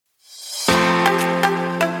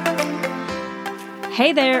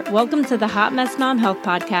Hey there, welcome to the Hot Mess Mom Health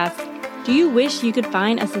Podcast. Do you wish you could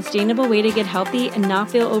find a sustainable way to get healthy and not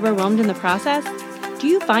feel overwhelmed in the process? Do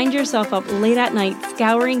you find yourself up late at night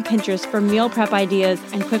scouring Pinterest for meal prep ideas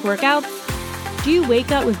and quick workouts? Do you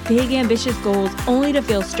wake up with big ambitious goals only to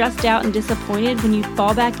feel stressed out and disappointed when you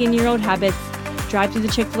fall back into your old habits, drive through the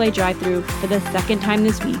Chick-fil-A drive-thru for the second time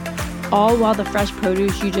this week, all while the fresh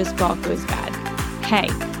produce you just bought goes bad? Hey,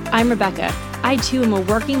 I'm Rebecca. I too am a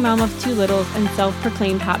working mom of two littles and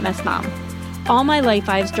self-proclaimed hot mess mom. All my life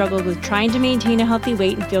I've struggled with trying to maintain a healthy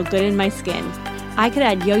weight and feel good in my skin. I could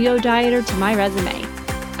add yo-yo dieter to my resume.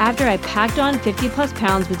 After I packed on 50 plus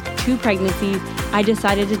pounds with 2 pregnancies, I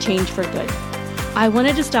decided to change for good. I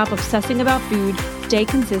wanted to stop obsessing about food, stay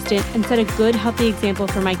consistent, and set a good, healthy example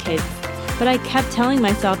for my kids. But I kept telling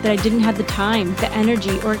myself that I didn't have the time, the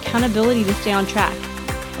energy, or accountability to stay on track,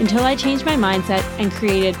 until I changed my mindset and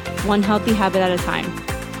created one healthy habit at a time.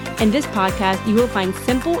 In this podcast, you will find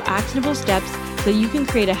simple, actionable steps so you can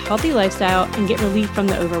create a healthy lifestyle and get relief from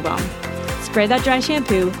the overwhelm. Spray that dry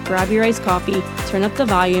shampoo, grab your iced coffee, turn up the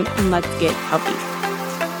volume, and let's get healthy.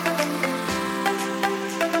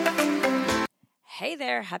 Hey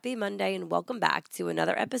there, happy Monday, and welcome back to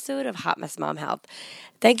another episode of Hot Mess Mom Health.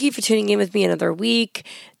 Thank you for tuning in with me another week.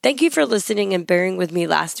 Thank you for listening and bearing with me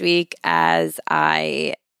last week as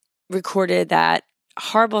I recorded that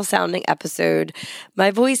horrible sounding episode. My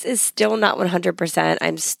voice is still not 100%.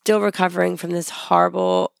 I'm still recovering from this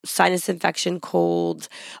horrible sinus infection, cold,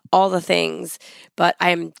 all the things, but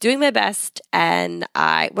I'm doing my best, and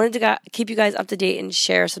I wanted to keep you guys up to date and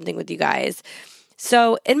share something with you guys.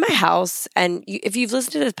 So in my house, and if you've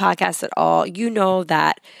listened to this podcast at all, you know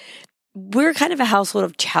that we're kind of a household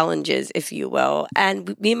of challenges, if you will.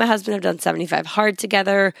 And me and my husband have done 75 hard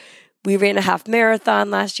together. We ran a half marathon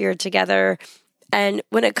last year together. And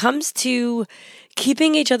when it comes to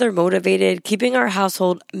keeping each other motivated, keeping our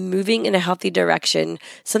household moving in a healthy direction,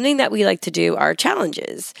 something that we like to do are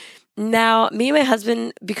challenges. Now, me and my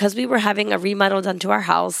husband, because we were having a remodel done to our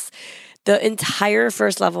house, the entire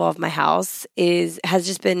first level of my house has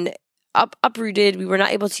just been uprooted. We were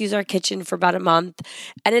not able to use our kitchen for about a month.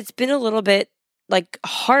 And it's been a little bit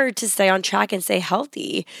hard to stay on track and stay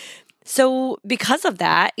healthy. So because of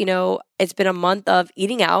that, it's been a month of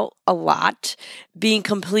eating out a lot, being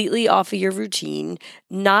completely off of your routine,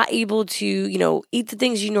 not able to, eat the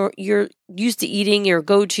things you're used to eating, your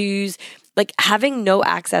go-tos, having no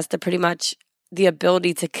access to pretty much the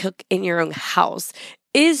ability to cook in your own house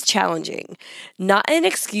is challenging. Not an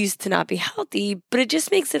excuse to not be healthy, but it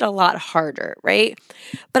just makes it a lot harder, right?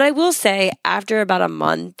 But I will say, after about a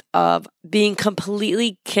month of being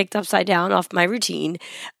completely kicked upside down off my routine,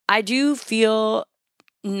 I do feel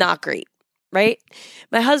not great, right?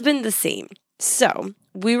 My husband, the same. So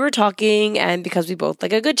we were talking, and because we both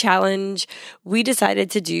like a good challenge, we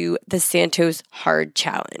decided to do the Santos Hard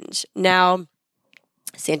Challenge. Now,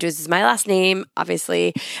 Santos is my last name,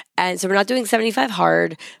 obviously, and so we're not doing 75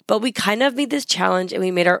 hard, but we kind of made this challenge and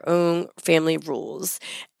we made our own family rules.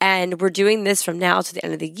 And we're doing this from now to the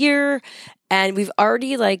end of the year, and we've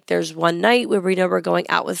already, there's one night where we know we're going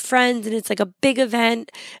out with friends, and it's a big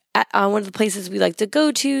event at one of the places we like to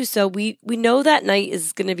go to, so we know that night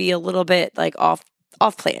is going to be a little bit, off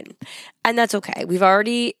plan, and that's okay. We've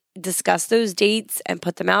already discussed those dates and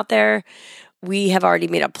put them out there. We have already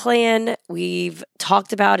made a plan. We've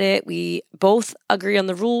talked about it. We both agree on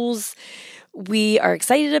the rules. We are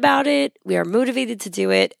excited about it. We are motivated to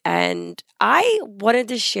do it. And I wanted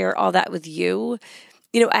to share all that with you.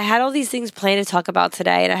 I had all these things planned to talk about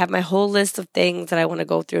today, and I have my whole list of things that I want to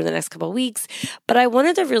go through in the next couple of weeks. But I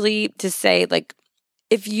wanted to really just say,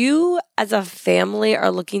 if you as a family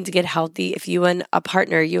are looking to get healthy, if you and a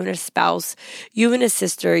partner, you and a spouse, you and a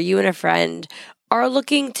sister, you and a friend are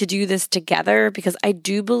looking to do this together, because I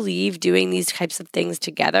do believe doing these types of things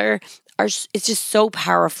together it's just so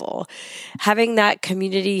powerful. Having that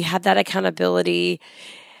community, have that accountability,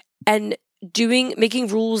 and making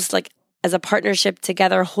rules as a partnership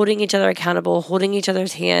together, holding each other accountable, holding each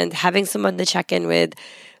other's hand, having someone to check in with,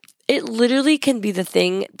 it literally can be the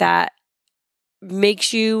thing that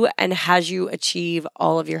makes you and has you achieve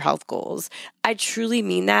all of your health goals. I truly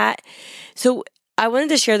mean that. So I wanted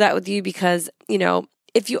to share that with you because,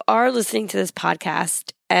 if you are listening to this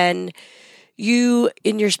podcast and you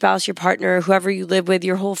and your spouse, your partner, whoever you live with,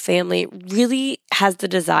 your whole family really has the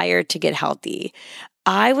desire to get healthy,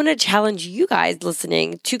 I want to challenge you guys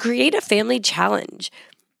listening to create a family challenge.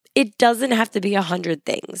 It doesn't have to be 100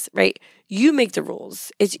 things, right? You make the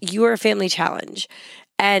rules. It's your family challenge.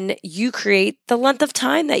 And you create the length of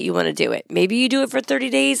time that you want to do it. Maybe you do it for 30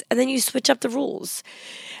 days and then you switch up the rules.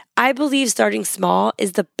 I believe starting small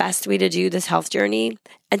is the best way to do this health journey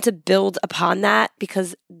and to build upon that,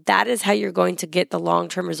 because that is how you're going to get the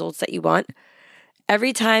long-term results that you want.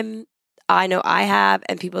 Every time I know I have,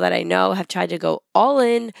 and people that I know have tried to go all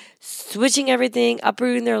in, switching everything,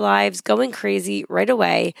 uprooting their lives, going crazy right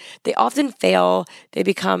away, they often fail. They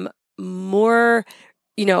become more,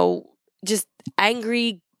 just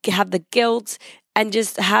angry, have the guilt, and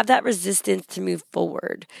just have that resistance to move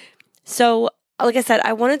forward. So, like I said,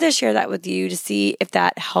 I wanted to share that with you to see if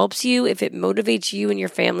that helps you, if it motivates you and your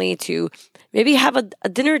family to maybe have a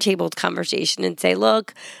dinner table conversation and say,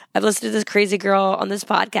 look, I've listened to this crazy girl on this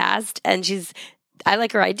podcast and I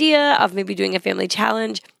like her idea of maybe doing a family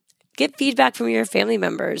challenge. Get feedback from your family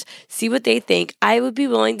members. See what they think. I would be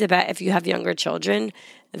willing to bet if you have younger children,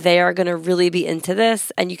 they are going to really be into this,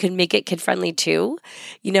 and you can make it kid-friendly too,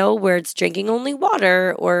 where it's drinking only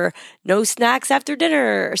water or no snacks after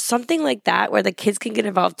dinner or something like that, where the kids can get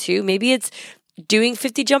involved too. Maybe it's doing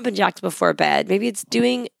 50 jumping jacks before bed. Maybe it's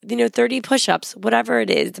doing, 30 push-ups, whatever it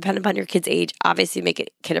is, depending upon your kid's age. Obviously make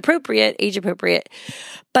it kid appropriate, age appropriate.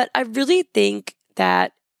 But I really think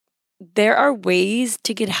that there are ways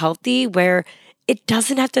to get healthy where it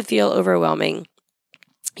doesn't have to feel overwhelming.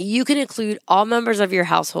 You can include all members of your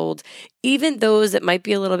household, even those that might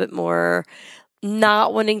be a little bit more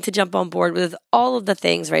not wanting to jump on board with all of the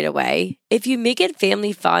things right away. If you make it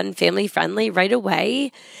family fun, family friendly right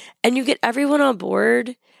away, and you get everyone on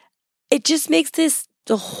board, it just makes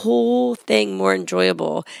the whole thing more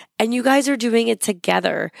enjoyable. And you guys are doing it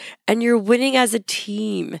together and you're winning as a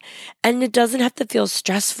team. And it doesn't have to feel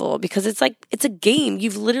stressful because it's a game.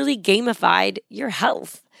 You've literally gamified your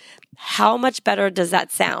health. How much better does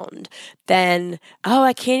that sound than, oh,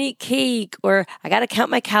 I can't eat cake, or I got to count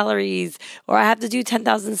my calories, or I have to do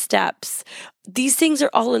 10,000 steps. These things are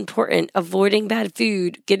all important. Avoiding bad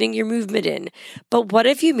food, getting your movement in. But what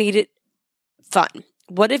if you made it fun?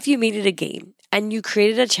 What if you made it a game and you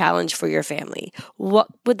created a challenge for your family? What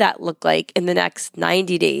would that look like in the next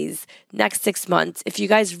 90 days, next 6 months, if you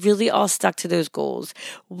guys really all stuck to those goals?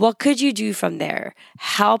 What could you do from there?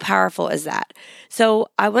 How powerful is that? So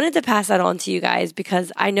I wanted to pass that on to you guys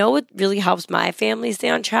because I know it really helps my family stay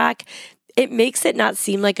on track. It makes it not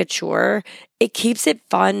seem like a chore. It keeps it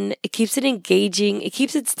fun. It keeps it engaging. It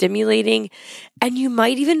keeps it stimulating. And you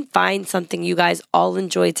might even find something you guys all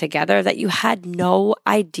enjoy together that you had no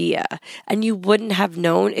idea and you wouldn't have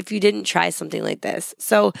known if you didn't try something like this.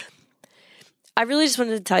 So I really just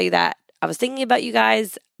wanted to tell you that. I was thinking about you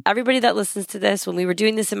guys, everybody that listens to this, when we were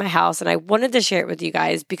doing this in my house, and I wanted to share it with you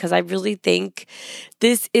guys because I really think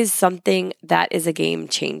this is something that is a game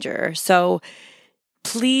changer. So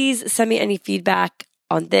please send me any feedback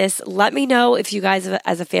on this. Let me know if you guys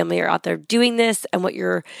as a family are out there doing this and what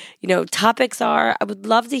your, topics are. I would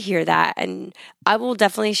love to hear that. And I will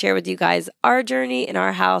definitely share with you guys our journey in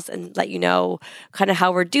our house and let you know kind of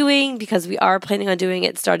how we're doing, because we are planning on doing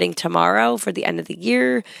it starting tomorrow for the end of the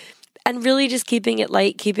year. And really just keeping it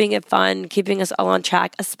light, keeping it fun, keeping us all on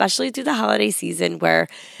track, especially through the holiday season where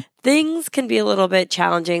things can be a little bit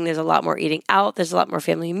challenging. There's a lot more eating out. There's a lot more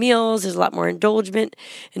family meals. There's a lot more indulgement.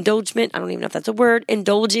 I don't even know if that's a word.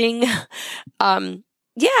 Indulging.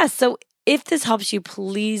 So if this helps you,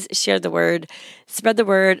 please share the word, spread the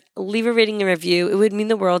word, leave a rating and review. It would mean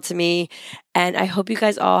the world to me. And I hope you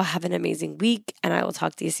guys all have an amazing week, and I will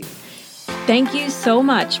talk to you soon. Thank you so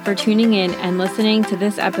much for tuning in and listening to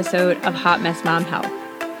this episode of Hot Mess Mom Health.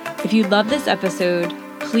 If you love this episode,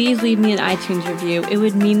 please leave me an iTunes review. It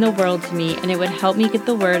would mean the world to me, and it would help me get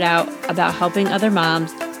the word out about helping other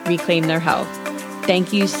moms reclaim their health.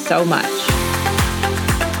 Thank you so much.